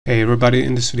Hey everybody,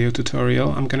 in this video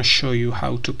tutorial I'm going to show you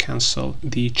how to cancel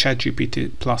the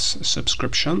ChatGPT Plus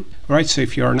subscription. Right, so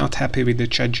if you are not happy with the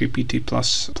ChatGPT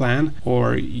Plus plan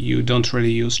or you don't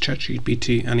really use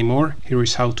ChatGPT anymore, here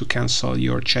is how to cancel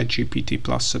your ChatGPT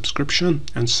Plus subscription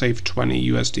and save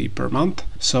 $20 per month.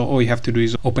 So all you have to do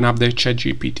is open up the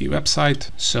ChatGPT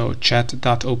website, so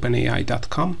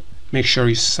chat.openai.com. Make sure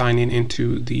you sign in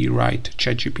into the right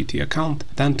ChatGPT account.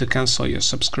 Then to cancel your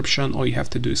subscription, all you have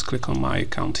to do is click on my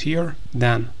account here.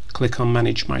 Then click on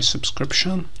manage my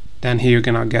subscription. Then here you're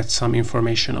gonna get some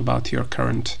information about your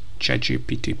current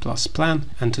ChatGPT Plus plan.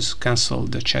 And to cancel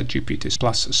the ChatGPT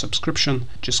Plus subscription,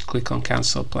 just click on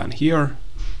cancel plan here.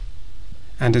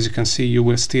 And as you can see, you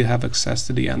will still have access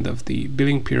to the end of the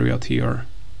billing period here.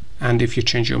 And if you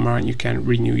change your mind, you can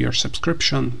renew your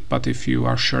subscription. But if you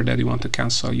are sure that you want to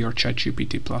cancel your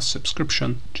ChatGPT Plus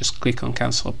subscription, just click on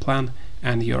cancel plan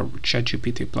and your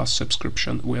ChatGPT Plus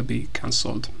subscription will be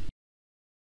cancelled.